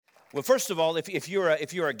Well, first of all, if you're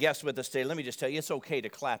a guest with us today, let me just tell you, it's okay to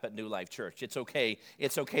clap at New Life Church. It's okay.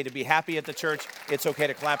 It's okay to be happy at the church. It's okay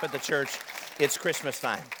to clap at the church. It's Christmas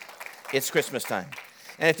time. It's Christmas time.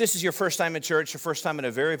 And if this is your first time at church, your first time in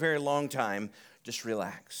a very, very long time, just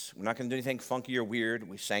relax. We're not going to do anything funky or weird.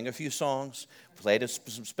 We sang a few songs, played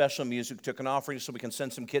some special music, took an offering so we can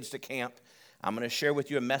send some kids to camp. I'm going to share with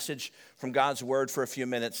you a message from God's Word for a few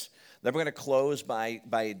minutes. Then we're going to close by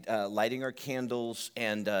lighting our candles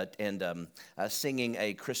and singing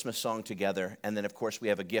a Christmas song together. And then, of course, we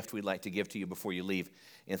have a gift we'd like to give to you before you leave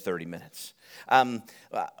in 30 minutes.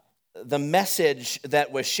 The message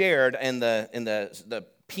that was shared in the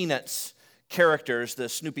Peanuts characters, the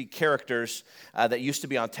Snoopy characters that used to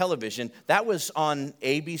be on television, that was on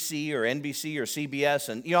ABC or NBC or CBS.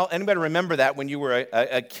 And, you know, anybody remember that when you were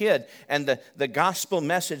a kid? And the gospel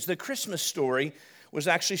message, the Christmas story, was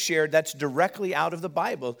actually shared. That's directly out of the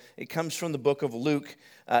Bible. It comes from the book of Luke,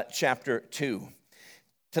 chapter 2.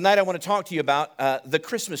 Tonight I want to talk to you about the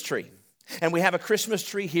Christmas tree. And we have a Christmas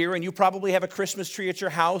tree here, and you probably have a Christmas tree at your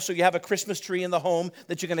house, or you have a Christmas tree in the home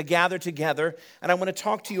that you're going to gather together. And I want to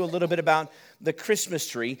talk to you a little bit about the Christmas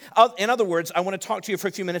tree. In other words, I want to talk to you for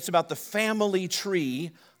a few minutes about the family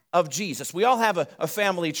tree of Jesus. We all have a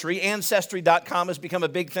family tree. Ancestry.com has become a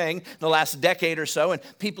big thing in the last decade or so, and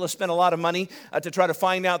people have spent a lot of money to try to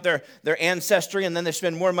find out their ancestry, and then they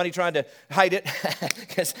spend more money trying to hide it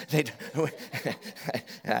because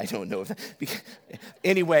I don't know.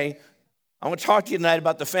 Anyway, I want to talk to you tonight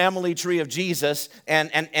about the family tree of Jesus, and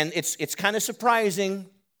it's kind of surprising,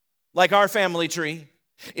 like our family tree.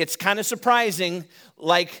 It's kind of surprising,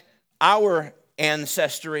 like our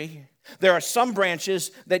ancestry. There are some branches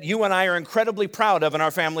that you and I are incredibly proud of in our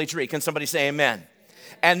family tree. Can somebody say amen?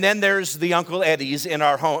 And then there's the Uncle Eddies in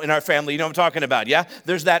our home, in our family. You know what I'm talking about, yeah?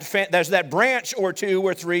 There's that branch or two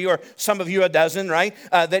or three or some of you a dozen, right?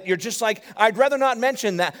 That you're just like, I'd rather not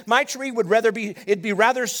mention that. My tree it'd be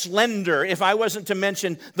rather slender if I wasn't to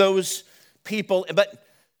mention those people.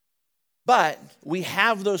 But we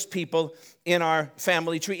have those people in our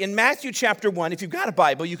family tree. In Matthew chapter 1, if you've got a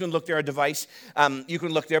Bible, you can look there, a device, you can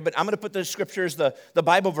look there. But I'm going to put the scriptures, the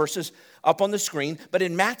Bible verses up on the screen. But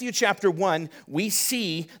in Matthew chapter 1, we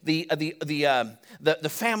see the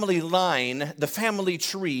family line, the family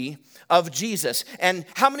tree of Jesus. And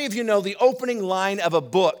how many of you know the opening line of a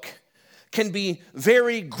book can be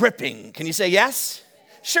very gripping? Can you say yes?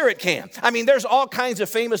 Sure it can. I mean, there's all kinds of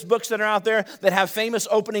famous books that are out there that have famous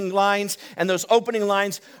opening lines, and those opening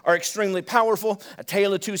lines are extremely powerful. A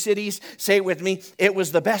Tale of Two Cities, say it with me, it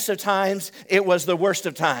was the best of times, it was the worst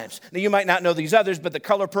of times. Now, you might not know these others, but The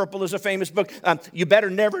Color Purple is a famous book. You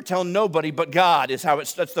better never tell nobody but God is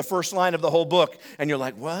that's the first line of the whole book. And you're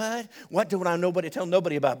like, what? What do I tell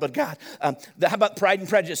nobody about but God? How about Pride and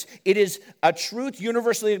Prejudice? It is a truth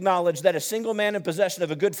universally acknowledged that a single man in possession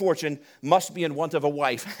of a good fortune must be in want of a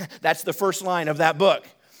wife. That's the first line of that book.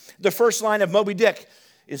 The first line of Moby Dick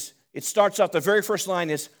it starts off, the very first line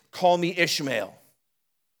is, call me Ishmael.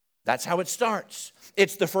 That's how it starts.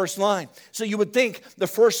 It's the first line. So you would think the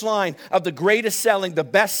first line of the greatest selling, the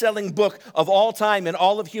best-selling book of all time in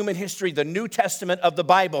all of human history, the New Testament of the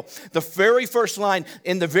Bible, the very first line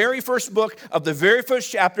in the very first book of the very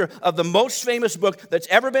first chapter of the most famous book that's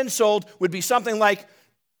ever been sold would be something like,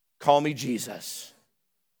 call me Jesus.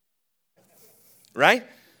 Right?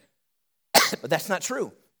 But that's not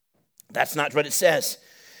true. That's not what it says.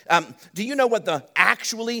 Do you know what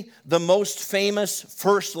the most famous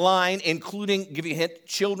first line, including, give you a hint,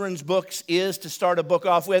 children's books is to start a book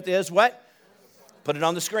off with is what? Put it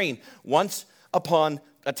on the screen. Once upon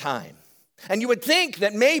a time. And you would think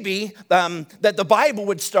that maybe that the Bible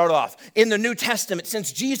would start off in the New Testament,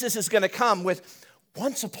 since Jesus is going to come with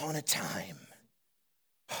once upon a time.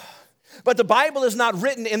 But the Bible is not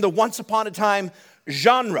written in the once upon a time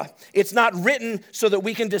genre. It's not written so that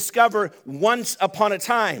we can discover once upon a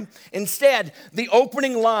time. Instead, the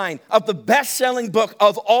opening line of the best-selling book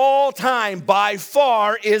of all time by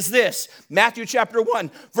far is this. Matthew chapter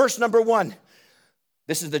 1, verse number 1.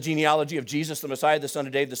 This is the genealogy of Jesus, the Messiah, the son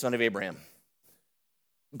of David, the son of Abraham.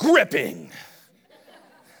 Gripping.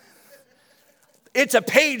 It's a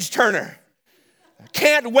page turner.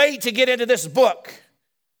 Can't wait to get into this book.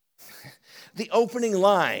 The opening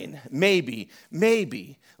line maybe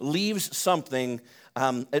leaves something,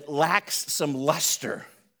 it lacks some luster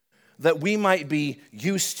that we might be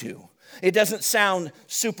used to. It doesn't sound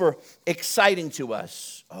super exciting to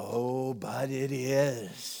us. Oh, but it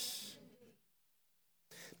is.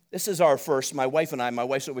 This is our first, my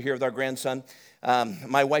wife's over here with our grandson.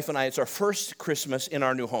 My wife and I, it's our first Christmas in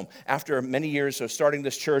our new home. After many years of starting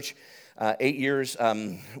this church, 8 years.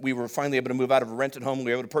 We were finally able to move out of a rented home. We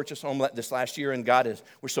were able to purchase a home this last year, and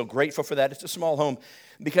we're so grateful for that. It's a small home.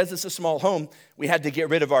 Because it's a small home, we had to get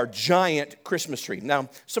rid of our giant Christmas tree. Now,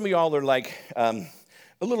 some of y'all are like a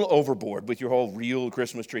little overboard with your whole real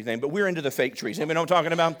Christmas tree thing, but we're into the fake trees. Anybody know what I'm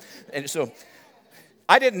talking about? And so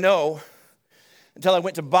I didn't know until I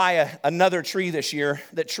went to buy another tree this year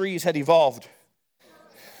that trees had evolved.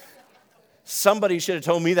 Somebody should have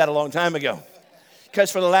told me that a long time ago. Because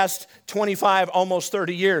for the last 25, almost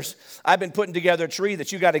 30 years, I've been putting together a tree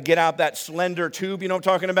that you got to get out that slender tube, you know what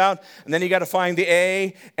I'm talking about? And then you got to find the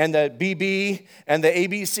A and the BB and the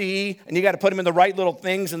ABC, and you got to put them in the right little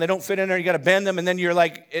things, and they don't fit in there. You got to bend them, and then you're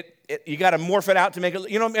like, you got to morph it out to make it,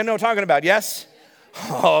 you know what I'm talking about, yes?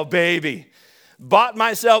 Oh, baby. Bought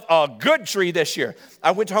myself a good tree this year.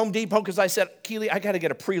 I went to Home Depot because I said, Keely, I got to get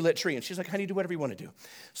a pre-lit tree. And she's like, honey, do whatever you want to do.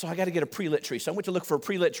 So I got to get a pre-lit tree. So I went to look for a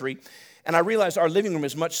pre-lit tree, and I realized our living room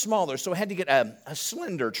is much smaller, so I had to get a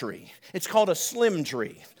slender tree. It's called a slim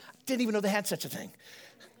tree. I didn't even know they had such a thing.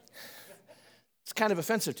 It's kind of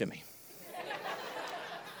offensive to me.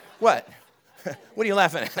 What? What are you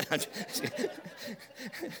laughing at?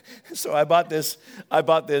 So I bought this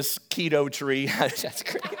keto tree. That's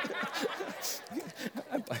great.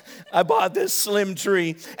 I bought this slim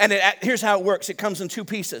tree, and here's how it works. It comes in two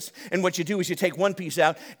pieces, and what you do is you take one piece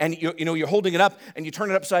out, and you're holding it up, and you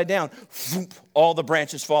turn it upside down. All the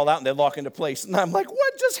branches fall out, and they lock into place. And I'm like,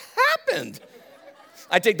 what just happened?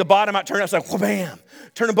 I take the bottom out, turn it upside, bam.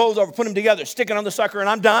 Turn them both over, put them together, stick it on the sucker, and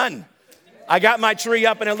I'm done. I got my tree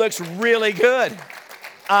up, and it looks really good.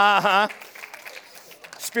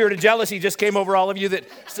 Spirit of jealousy just came over all of you that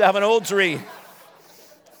still have an old tree.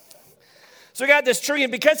 So I got this tree,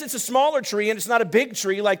 and because it's a smaller tree and it's not a big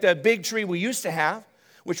tree like the big tree we used to have,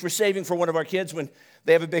 which we're saving for one of our kids when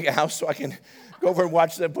they have a big house so I can go over and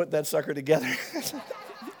watch them put that sucker together.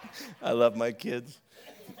 I love my kids.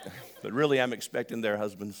 But really, I'm expecting their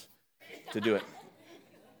husbands to do it.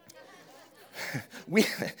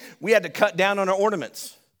 We had to cut down on our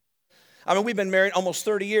ornaments. I mean, we've been married almost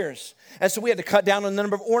 30 years. And so we had to cut down on the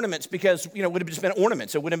number of ornaments because, it would have just been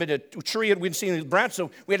ornaments. It wouldn't have been a tree. We'd seen the branch,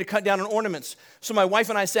 so we had to cut down on ornaments. So my wife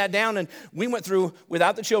and I sat down, and we went through,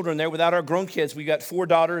 without the children there, without our grown kids. We got 4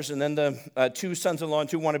 daughters and then the 2 sons-in-law and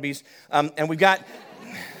 2 wannabes. And we got...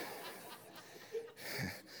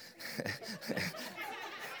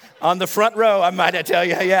 on the front row, I might tell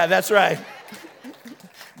you. Yeah, that's right.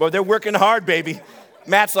 Boy, they're working hard, baby.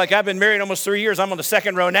 Matt's like, I've been married almost 3 years. I'm on the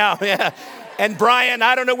second row now. Yeah. And Brian,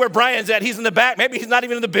 I don't know where Brian's at. He's in the back. Maybe he's not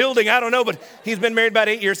even in the building. I don't know, but he's been married about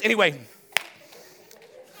 8 years. Anyway,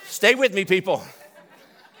 stay with me, people.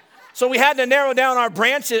 So we had to narrow down our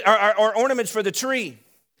branches, our ornaments for the tree.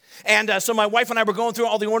 And so my wife and I were going through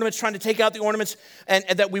all the ornaments, trying to take out the ornaments and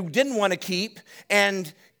that we didn't want to keep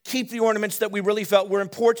and keep the ornaments that we really felt were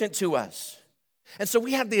important to us. And so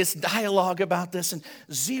we had this dialogue about this and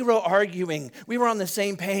zero arguing. We were on the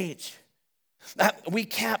same page. We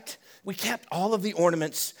kept all of the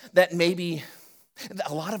ornaments that maybe,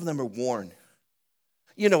 a lot of them are worn.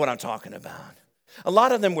 You know what I'm talking about. A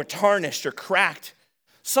lot of them were tarnished or cracked.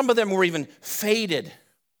 Some of them were even faded.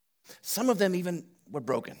 Some of them even were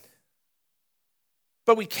broken.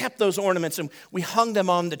 But we kept those ornaments and we hung them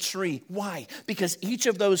on the tree. Why? Because each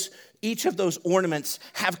of those ornaments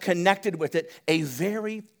have connected with it a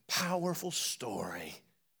very powerful story.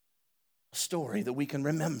 A story that we can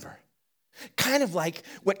remember. Kind of like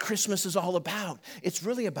what Christmas is all about. It's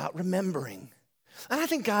really about remembering. And I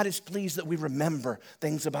think God is pleased that we remember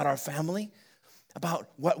things about our family, about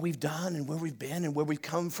what we've done and where we've been and where we've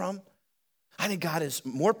come from. I think God is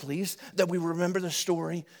more pleased that we remember the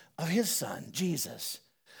story of his son, Jesus,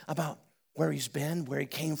 about where he's been, where he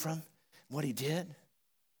came from, what he did.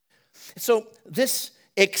 So this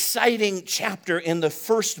exciting chapter in the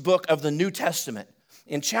first book of the New Testament,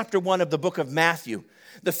 in chapter 1 of the book of Matthew,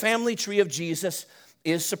 the family tree of Jesus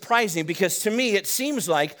is surprising because to me it seems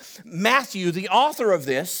like Matthew, the author of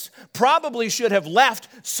this, probably should have left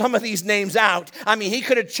some of these names out. I mean, he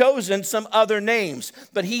could have chosen some other names,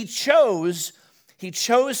 but he chose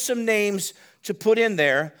some names to put in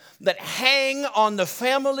there that hang on the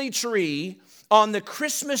family tree, on the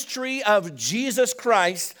Christmas tree of Jesus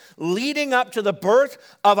Christ, leading up to the birth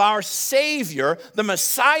of our Savior, the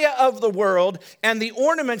Messiah of the world, and the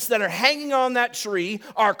ornaments that are hanging on that tree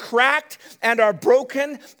are cracked and are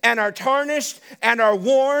broken and are tarnished and are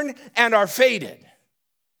worn and are faded.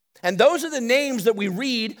 And those are the names that we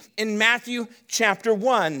read in Matthew chapter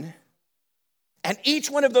 1. And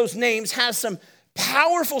each one of those names has some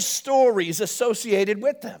powerful stories associated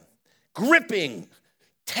with them. Gripping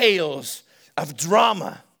tales of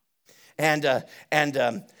drama and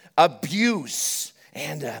abuse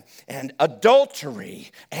and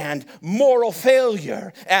adultery and moral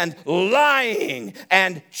failure and lying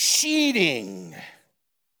and cheating.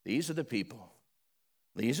 These are the people.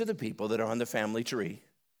 These are the people that are on the family tree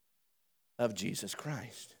of Jesus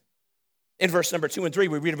Christ. In verse number 2 and 3,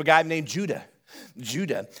 we read of a guy named Judah.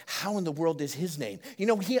 Judah, how in the world is his name? You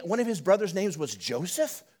know, one of his brothers' names was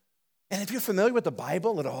Joseph. And if you're familiar with the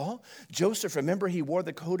Bible at all, Joseph, remember he wore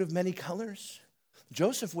the coat of many colors?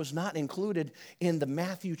 Joseph was not included in the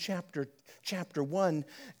Matthew chapter 1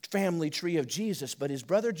 family tree of Jesus, but his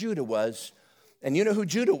brother Judah was. And you know who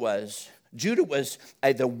Judah was? Judah was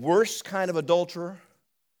the worst kind of adulterer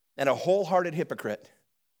and a wholehearted hypocrite.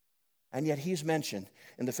 And yet he's mentioned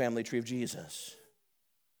in the family tree of Jesus.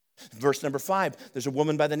 Verse number 5, there's a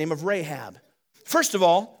woman by the name of Rahab. First of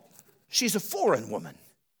all, she's a foreign woman.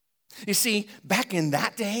 You see, back in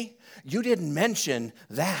that day, you didn't mention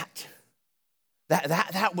that.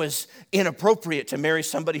 That was inappropriate to marry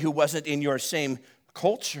somebody who wasn't in your same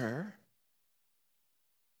culture.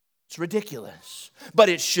 It's ridiculous. But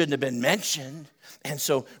it shouldn't have been mentioned. And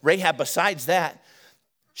so Rahab, besides that,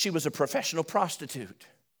 she was a professional prostitute.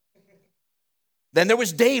 Then there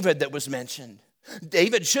was David that was mentioned.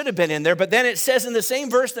 David should have been in there, but then it says in the same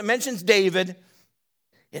verse that mentions David,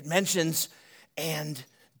 it mentions, and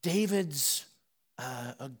David's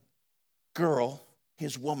a girl,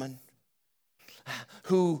 his woman,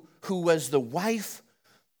 who was the wife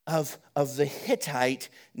of the Hittite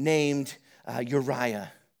named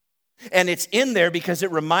Uriah. And it's in there because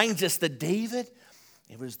it reminds us that David,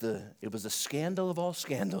 it was a scandal of all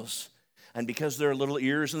scandals. And because there are little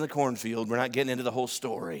ears in the cornfield, we're not getting into the whole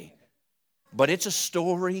story. But it's a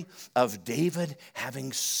story of David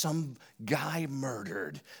having some guy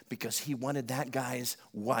murdered because he wanted that guy's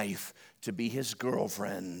wife to be his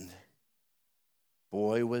girlfriend.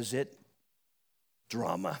 Boy, was it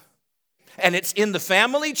drama. And it's in the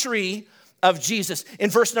family tree of Jesus. In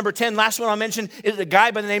verse number 10, last one I'll mention is a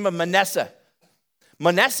guy by the name of Manasseh.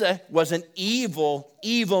 Manasseh was an evil,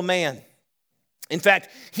 evil man. In fact,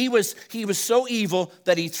 he was so evil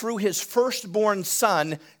that he threw his firstborn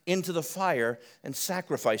son into the fire and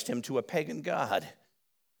sacrificed him to a pagan god.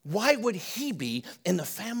 Why would he be in the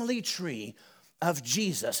family tree of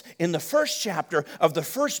Jesus in the first chapter of the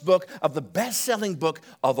first book of the best-selling book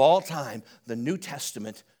of all time, the New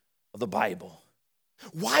Testament of the Bible?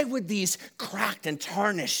 Why would these cracked and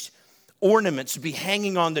tarnished ornaments be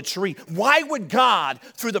hanging on the tree? Why would God,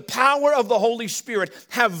 through the power of the Holy Spirit,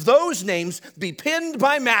 have those names be pinned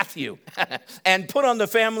by Matthew and put on the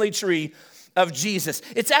family tree of Jesus?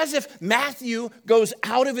 It's as if Matthew goes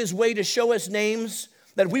out of his way to show us names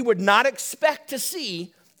that we would not expect to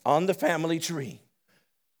see on the family tree.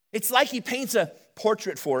 It's like he paints a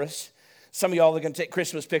portrait for us. Some of y'all are going to take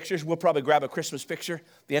Christmas pictures. We'll probably grab a Christmas picture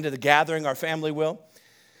at the end of the gathering. Our family will.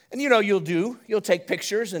 And you know you'll take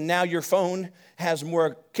pictures, and now your phone has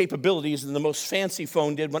more capabilities than the most fancy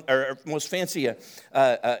phone did, or most fancy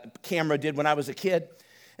camera did when I was a kid.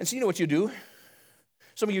 And so you know what you do?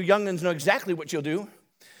 Some of you young'uns know exactly what you'll do.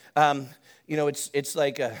 It's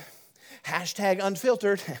like a hashtag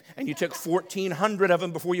unfiltered, and you took 1,400 of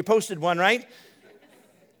them before you posted one, right?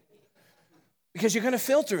 Because you're going to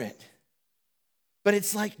filter it. But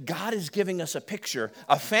it's like God is giving us a picture,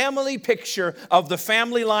 a family picture of the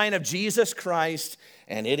family line of Jesus Christ,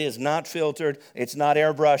 and it is not filtered, it's not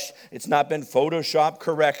airbrushed, it's not been Photoshop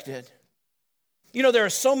corrected. You know, there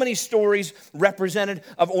are so many stories represented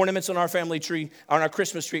of ornaments on our family tree, on our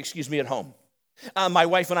Christmas tree, at home. My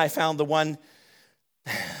wife and I found the one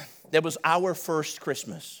that was our first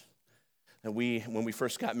Christmas when we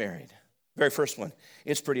first got married. Very first one.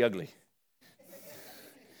 It's pretty ugly.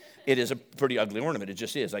 It is a pretty ugly ornament. It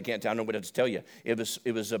just is. I don't know what else to tell you. It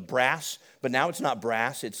was a brass, but now it's not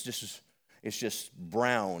brass. It's just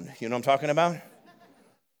brown. You know what I'm talking about?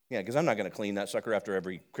 Yeah, because I'm not going to clean that sucker after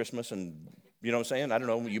every Christmas, and you know what I'm saying? I don't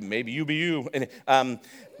know. Maybe you be you. And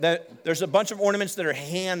there's a bunch of ornaments that are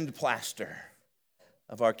hand plaster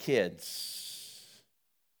of our kids.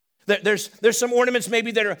 There's some ornaments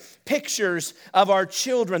maybe that are pictures of our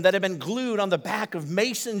children that have been glued on the back of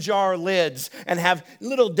mason jar lids and have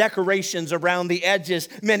little decorations around the edges,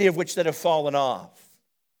 many of which that have fallen off.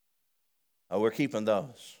 Oh, we're keeping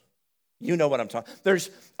those. You know what I'm talking. There's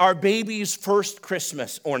our baby's first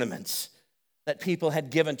Christmas ornaments that people had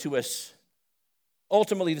given to us.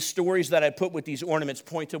 Ultimately, the stories that I put with these ornaments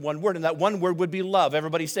point to one word, and that one word would be love.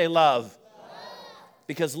 Everybody say love. Love.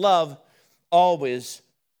 Because love always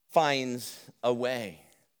finds a way.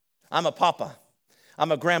 I'm a papa.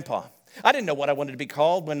 I'm a grandpa. I didn't know what I wanted to be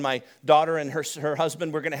called when my daughter and her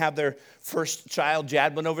husband were going to have their first child,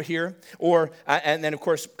 Jadwin, over here. And then, of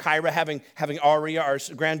course, Kyra having Aria, our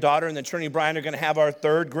granddaughter, and then Trinity and Brian are going to have our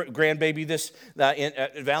third grandbaby this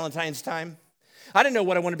at Valentine's time. I didn't know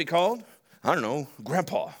what I wanted to be called. I don't know,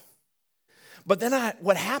 Grandpa. But then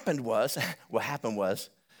what happened was,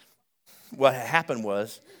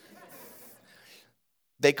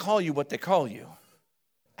 they call you what they call you.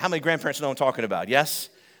 How many grandparents know what I'm talking about? Yes?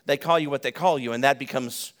 They call you what they call you, and that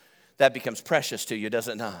becomes precious to you, does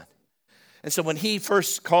it not? And so when he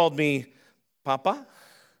first called me Papa,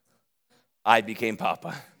 I became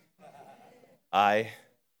Papa. I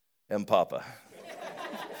am Papa.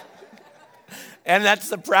 And that's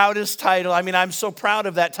the proudest title. I mean, I'm so proud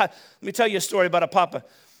of that title. Let me tell you a story about a Papa.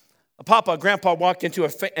 A grandpa walked into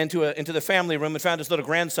the family room and found his little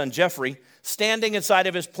grandson, Jeffrey, standing inside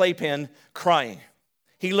of his playpen crying.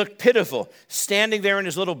 He looked pitiful, standing there in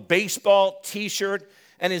his little baseball T-shirt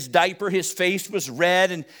and his diaper. His face was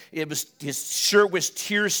red and his shirt was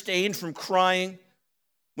tear-stained from crying.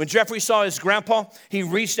 When Jeffrey saw his grandpa, he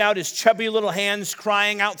reached out his chubby little hands,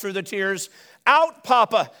 crying out through the tears, "Out,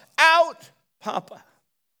 Papa! Out, Papa!"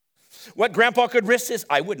 What grandpa could resist?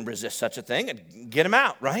 I wouldn't resist such a thing. I'd get him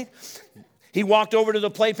out, right? He walked over to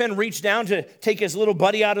the playpen, reached down to take his little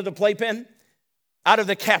buddy out of the playpen, out of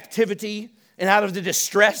the captivity and out of the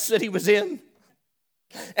distress that he was in.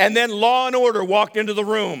 And then Law and Order walked into the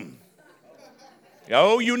room.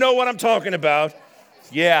 Oh, you know what I'm talking about.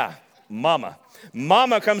 Yeah, Mama.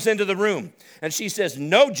 Mama comes into the room and she says,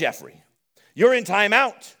 "No, Jeffrey, you're in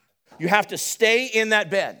timeout. You have to stay in that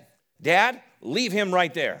bed. Dad, leave him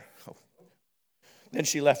right there." Then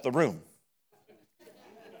she left the room.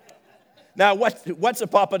 Now, what's a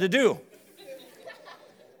papa to do?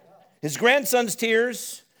 His grandson's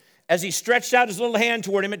tears, as he stretched out his little hand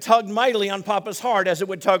toward him, it tugged mightily on Papa's heart, as it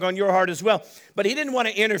would tug on your heart as well. But he didn't want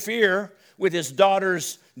to interfere with his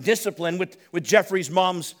daughter's discipline, with Jeffrey's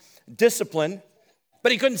mom's discipline.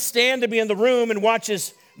 But he couldn't stand to be in the room and watch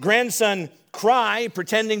his grandson cry,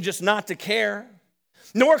 pretending just not to care.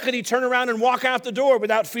 Nor could he turn around and walk out the door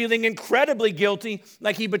without feeling incredibly guilty,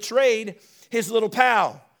 like he betrayed his little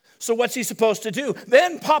pal. So what's he supposed to do?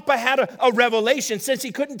 Then Papa had a revelation. Since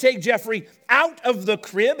he couldn't take Jeffrey out of the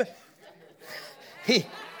crib,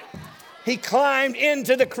 he climbed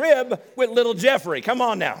into the crib with little Jeffrey. Come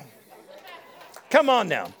on now. Come on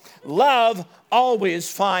now. Love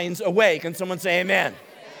always finds a way. Can someone say amen?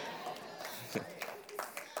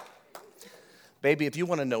 Baby, if you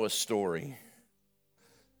want to know a story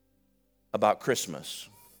about Christmas,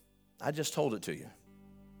 I just told it to you.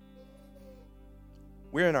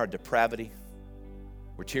 We're in our depravity.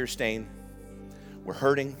 We're tear-stained. We're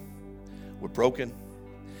hurting. We're broken.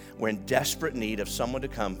 We're in desperate need of someone to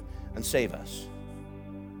come and save us.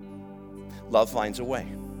 Love finds a way.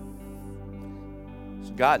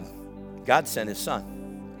 So God sent his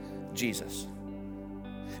son, Jesus.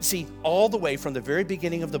 See, all the way from the very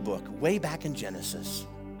beginning of the book, way back in Genesis,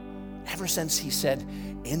 ever since he said,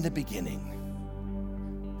 "In the beginning,"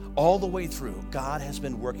 all the way through, God has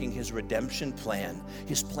been working his redemption plan,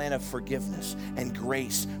 his plan of forgiveness and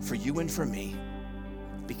grace for you and for me,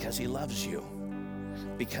 because he loves you,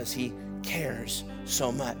 because he cares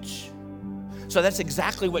so much. So that's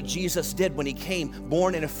exactly what Jesus did when he came,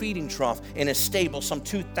 born in a feeding trough in a stable some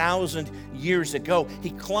 2,000 years ago.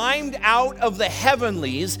 He climbed out of the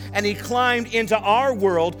heavenlies and he climbed into our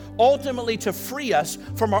world, ultimately to free us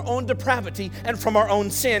from our own depravity and from our own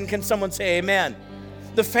sin. Can someone say amen?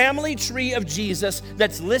 The family tree of Jesus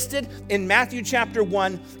that's listed in Matthew chapter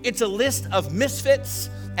 1, it's a list of misfits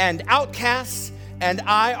and outcasts, and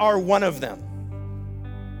I are one of them.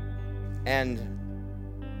 And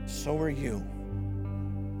so are you.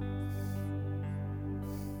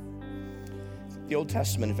 The Old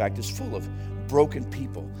Testament, in fact, is full of broken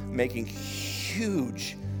people making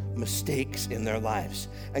huge mistakes in their lives.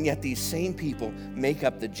 And yet these same people make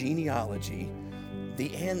up the genealogy,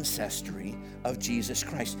 the ancestry of Jesus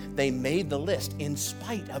Christ. They made the list in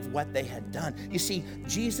spite of what they had done. You see,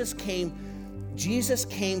 Jesus came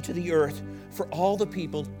to the earth for all the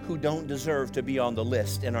people who don't deserve to be on the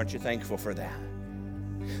list. And aren't you thankful for that?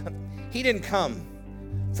 He didn't come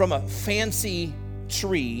from a fancy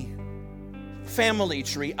tree, family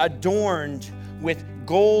tree, adorned with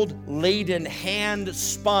gold-laden,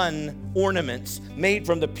 hand-spun ornaments made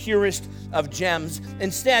from the purest of gems.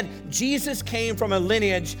 Instead, Jesus came from a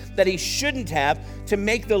lineage that he shouldn't have, to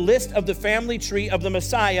make the list of the family tree of the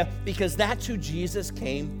Messiah, because that's who Jesus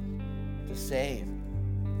came to save.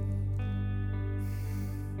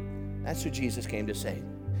 That's who Jesus came to save.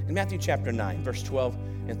 In Matthew chapter 9, verse 12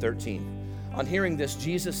 and 13, On hearing this,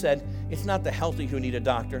 Jesus said, it's not the healthy who need a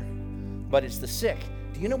doctor, but it's the sick.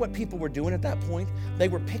 Do you know what people were doing at that point? They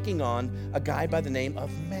were picking on a guy by the name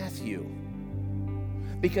of Matthew.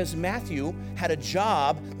 Because Matthew had a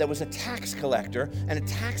job that was a tax collector, and a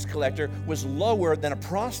tax collector was lower than a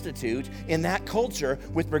prostitute in that culture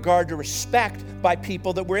with regard to respect by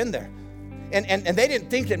people that were in there. And they didn't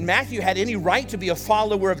think that Matthew had any right to be a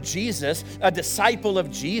follower of Jesus, a disciple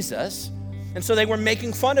of Jesus. And so they were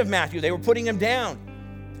making fun of Matthew. They were putting him down.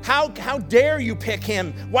 How dare you pick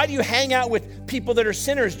him? Why do you hang out with people that are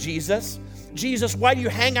sinners, Jesus? Jesus, why do you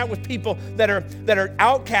hang out with people that are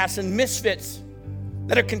outcasts and misfits,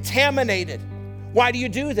 that are contaminated? Why do you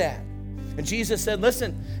do that? And Jesus said,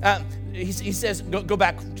 listen, he says, go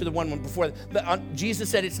back to the one before. Jesus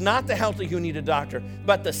said, it's not the healthy who need a doctor,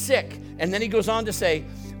 but the sick. And then he goes on to say,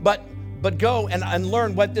 but go and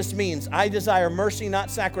learn what this means. I desire mercy, not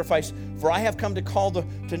sacrifice, for I have come to call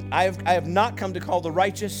I have not come to call the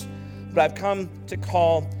righteous, but I've come to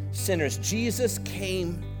call sinners. Jesus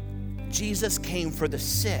came for the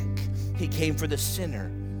sick. He came for the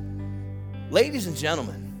sinner. Ladies and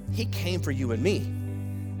gentlemen, he came for you and me.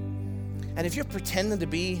 And if you're pretending to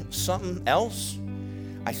be something else,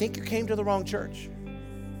 I think you came to the wrong church.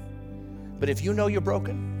 But if you know you're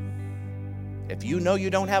broken, if you know you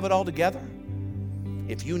don't have it all together,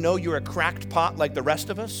 if you know you're a cracked pot like the rest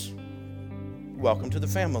of us, welcome to the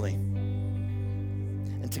family.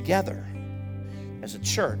 And together, as a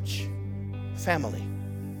church family,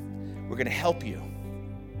 we're going to help you.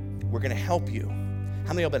 We're going to help you.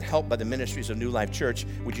 How many of you have been helped by the ministries of New Life Church?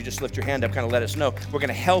 Would you just lift your hand up, kind of let us know? We're going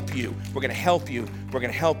to help you. We're going to help you. We're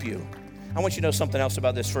going to help you. I want you to know something else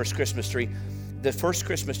about this first Christmas tree. The first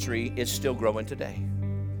Christmas tree is still growing today.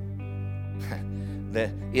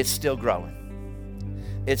 It's still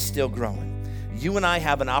growing. It's still growing. You and I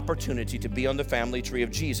have an opportunity to be on the family tree of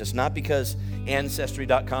Jesus, not because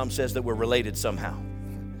Ancestry.com says that we're related somehow,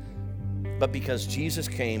 but because Jesus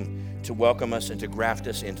came to welcome us and to graft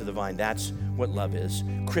us into the vine. That's what love is.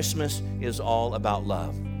 Christmas is all about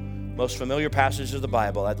love. Most familiar passage of the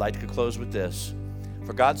Bible, I'd like to close with this.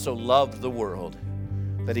 For God so loved the world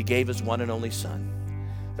that he gave his one and only Son,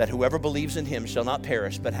 that whoever believes in him shall not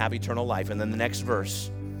perish but have eternal life. And then the next verse,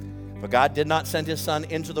 for God did not send his Son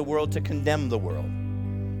into the world to condemn the world,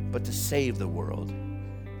 but to save the world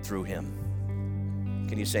through him.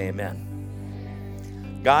 Can you say amen?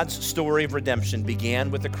 God's story of redemption began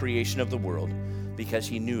with the creation of the world because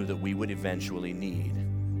he knew that we would eventually need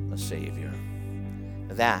a Savior.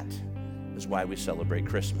 That is why we celebrate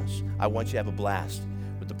Christmas. I want you to have a blast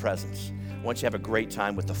with the presents. I want you to have a great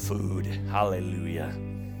time with the food. Hallelujah.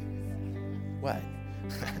 What?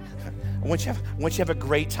 I want you to have a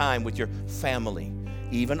great time with your family,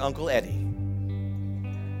 even Uncle Eddie.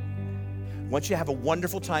 I want you to have a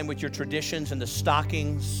wonderful time with your traditions and the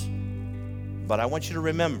stockings. But I want you to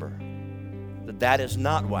remember that that is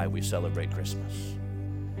not why we celebrate Christmas.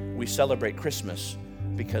 We celebrate Christmas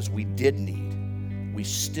because we did need, we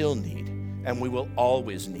still need, and we will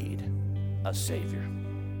always need a Savior.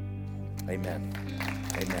 Amen.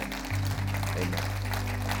 Amen. Amen.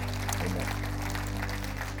 Amen.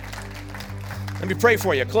 Let me pray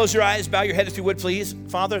for you. Close your eyes, bow your head if you would, please.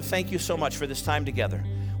 Father, thank you so much for this time together.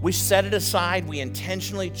 We set it aside. We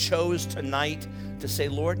intentionally chose tonight to say,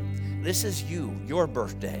 Lord, this is you, your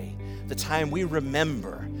birthday, the time we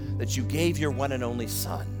remember that you gave your one and only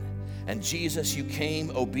Son. And Jesus, you came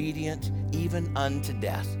obedient even unto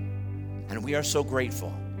death. And we are so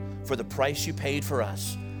grateful for the price you paid for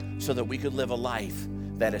us so that we could live a life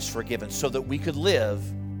that is forgiven, so that we could live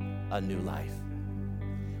a new life.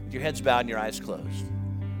 With your heads bowed and your eyes closed,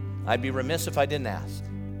 I'd be remiss if I didn't ask.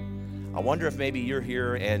 I wonder if maybe you're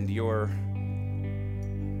here and you're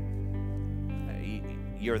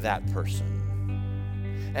that person.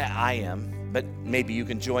 I am, but maybe you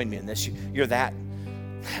can join me in this. You're that.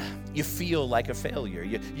 You feel like a failure.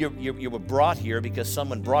 You were brought here because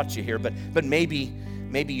someone brought you here, but maybe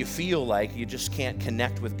you feel like you just can't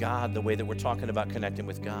connect with God the way that we're talking about connecting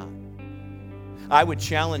with God. I would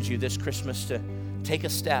challenge you this Christmas to take a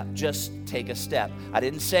step. Just take a step. I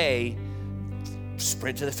didn't say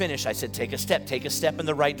sprint to the finish. I said take a step in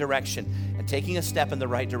the right direction. And taking a step in the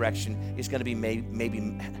right direction is going to be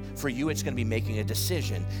maybe for you, it's going to be making a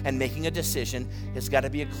decision. And making a decision has got to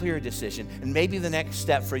be a clear decision. And maybe the next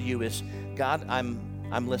step for you is, God,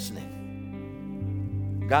 I'm listening.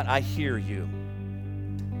 God, I hear you.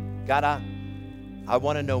 God, I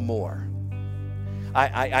want to know more.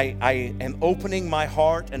 I am opening my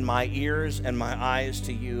heart and my ears and my eyes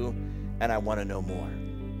to you, and I want to know more.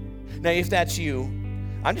 Now, if that's you,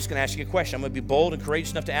 I'm just going to ask you a question. I'm going to be bold and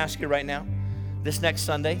courageous enough to ask you right now. this next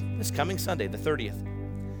Sunday, this coming Sunday, the 30th,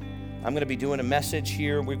 I'm going to be doing a message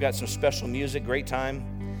here. We've got some special music, great time,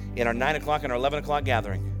 in our 9 o'clock and our 11 o'clock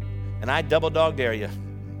gathering. And I double dog dare you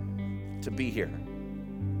to be here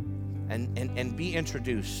and be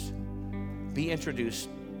introduced. Be introduced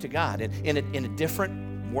to God in a different,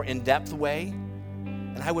 more in-depth way.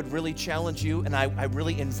 And I would really challenge you, and I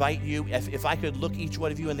really invite you, if I could look each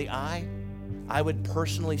one of you in the eye, I would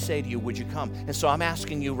personally say to you, would you come? And so I'm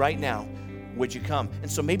asking you right now, would you come?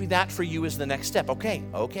 And so maybe that for you is the next step.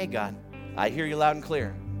 Okay, God, I hear you loud and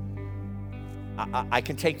clear. I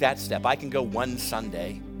can take that step. I can go one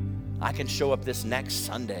Sunday. I can show up this next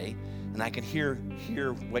Sunday, and I can hear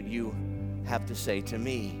what you have to say to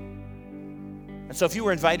me. And so if you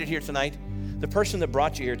were invited here tonight, the person that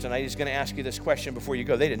brought you here tonight is going to ask you this question before you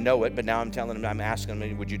go. They didn't know it, but now I'm asking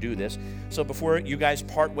them, would you do this? So before you guys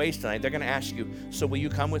part ways tonight, they're going to ask you, so will you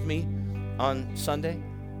come with me on Sunday?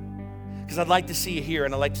 Because I'd like to see you here,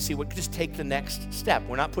 and I'd like to see just take the next step.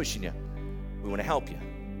 We're not pushing you. We want to help you.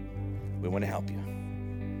 We want to help you.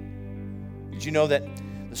 Did you know that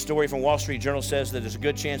the story from Wall Street Journal says that there's a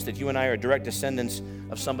good chance that you and I are direct descendants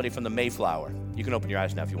of somebody from the Mayflower? You can open your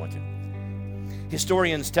eyes now if you want to.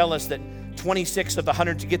 Historians tell us that 26 of the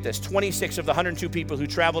 102 people who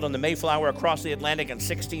traveled on the Mayflower across the Atlantic in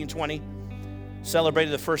 1620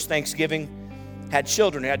 celebrated the first Thanksgiving, had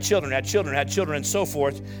children, and so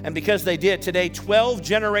forth. And because they did, today, 12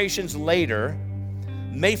 generations later,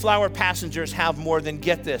 Mayflower passengers have more than,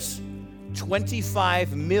 get this,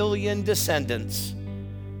 25 million descendants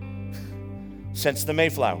since the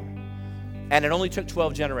Mayflower. And it only took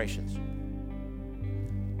 12 generations.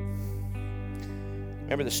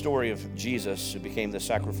 Remember the story of Jesus, who became the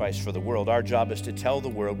sacrifice for the world. Our job is to tell the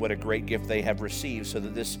world what a great gift they have received so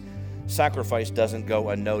that this sacrifice doesn't go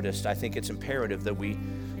unnoticed. I think it's imperative that we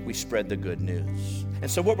spread the good news.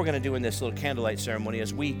 And so what we're going to do in this little candlelight ceremony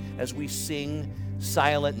as we sing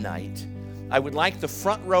Silent Night, I would like the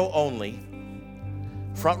front row only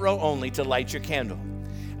to light your candle.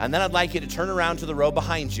 And then I'd like you to turn around to the row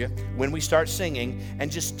behind you when we start singing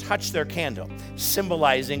and just touch their candle,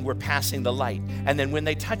 symbolizing we're passing the light. And then when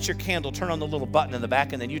they touch your candle, turn on the little button in the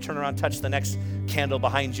back, and then you turn around, touch the next candle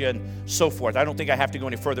behind you, and so forth. I don't think I have to go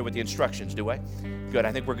any further with the instructions, do I? Good,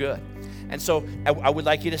 I think we're good. And so I would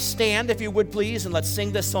like you to stand, if you would please, and let's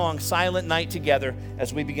sing this song, Silent Night, together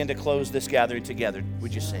as we begin to close this gathering together.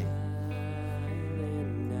 Would you sing?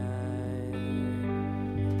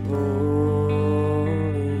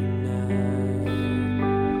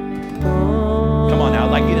 Come on now,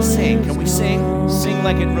 I'd like you to sing. Can we sing? Sing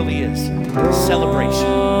like it really is. Celebration.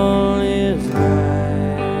 All is right,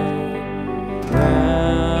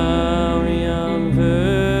 young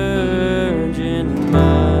virgin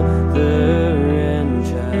mother and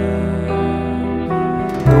child,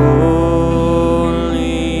 holy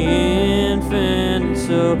infant,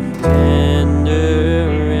 so tender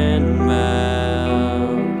and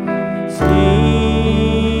mild,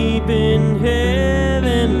 sleep in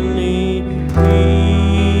heavenly peace,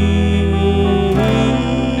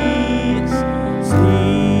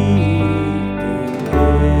 sleep in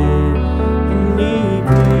heavenly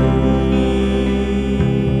peace.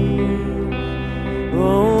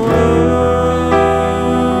 Oh,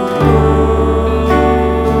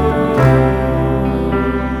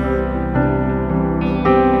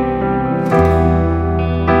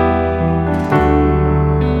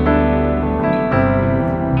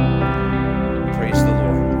 Praise the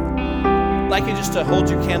Lord. I'd like you just to hold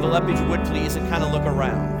your candle up, if you would please, and kind of look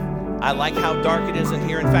around. I like how dark it is in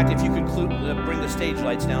here. In fact, if you could bring the stage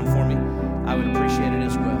lights down for me, I would appreciate it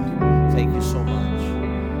as well. Thank you so much.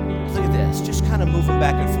 Look at this, just kind of moving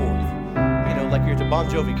back and forth. You know, like you're at a Bon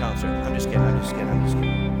Jovi concert. I'm just kidding.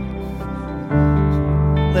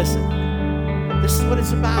 Listen, this is what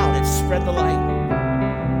it's about. It's spread the light.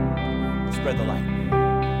 Spread the light.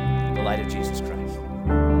 The light of Jesus Christ.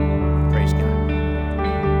 Praise God.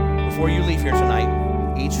 Before you leave here tonight,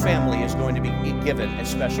 each family is going to be given a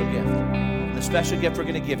special gift. The special gift we're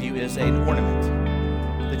going to give you is an ornament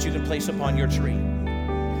that you can place upon your tree.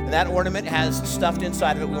 And that ornament has stuffed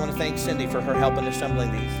inside of it. We want to thank Cindy for her help in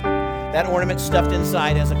assembling these. That ornament stuffed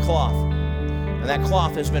inside has a cloth. And that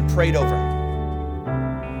cloth has been prayed over.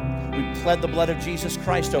 We pled the blood of Jesus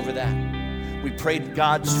Christ over that. We prayed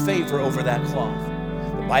God's favor over that cloth.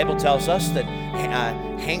 The Bible tells us that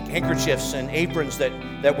handkerchiefs and aprons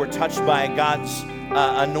that were touched by God's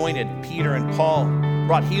anointed, Peter and Paul,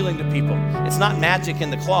 brought healing to people. It's not magic in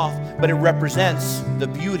the cloth, but it represents the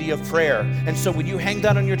beauty of prayer. And so when you hang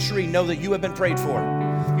that on your tree, know that you have been prayed for.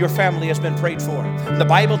 your family has been prayed for. The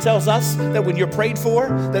Bible tells us that when you're prayed for,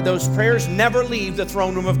 that those prayers never leave the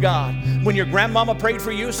throne room of God. When your grandmama prayed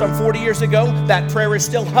for you some 40 years ago, that prayer is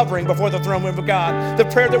still hovering before the throne room of God. The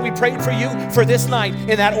prayer that we prayed for you for this night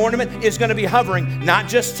in that ornament is going to be hovering, not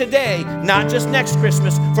just today, not just next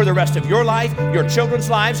Christmas, for the rest of your life, your children's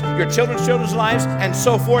lives, your children's children's lives, and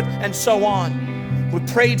so forth and so on. We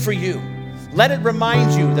prayed for you. Let it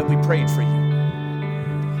remind you that we prayed for you.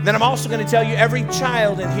 Then I'm also going to tell you, every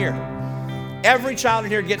child in here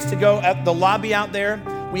gets to go at the lobby out there.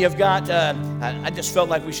 We have got, I just felt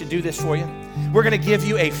like we should do this for you. We're going to give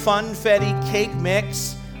you a Funfetti cake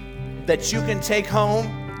mix that you can take home.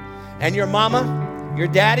 And your mama, your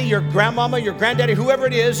daddy, your grandmama, your granddaddy, whoever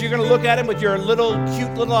it is, you're going to look at him with your little,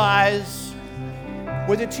 cute little eyes,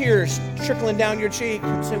 with the tears trickling down your cheek,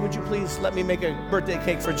 and say, would you please let me make a birthday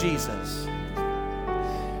cake for Jesus?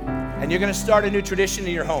 And you're going to start a new tradition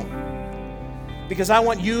in your home. Because I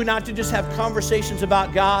want you not to just have conversations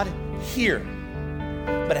about God here,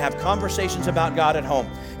 but have conversations about God at home.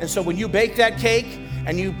 And so when you bake that cake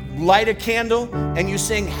and you light a candle and you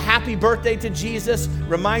sing happy birthday to Jesus,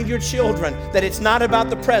 remind your children that it's not about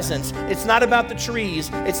the presents, it's not about the trees,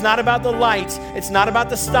 it's not about the lights, it's not about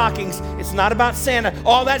the stockings, it's not about Santa.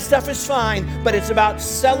 All that stuff is fine, but it's about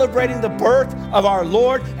celebrating the birth of our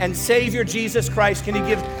Lord and Savior Jesus Christ. Can you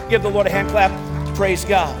give the Lord a hand clap? Praise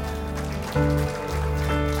God.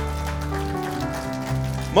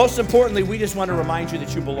 Most importantly, we just want to remind you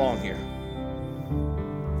that you belong here.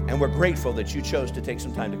 And we're grateful that you chose to take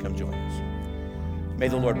some time to come join us. May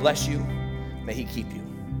the Lord bless you. May He keep you.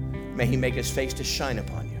 May He make His face to shine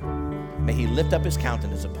upon you. May He lift up His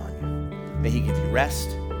countenance upon you. May He give you rest,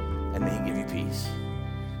 and may He give you peace.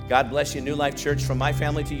 God bless you, New Life Church. From my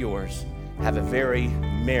family to yours, have a very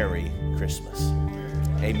Merry Christmas.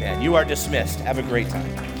 Amen. You are dismissed. Have a great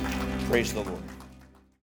time. Praise the Lord.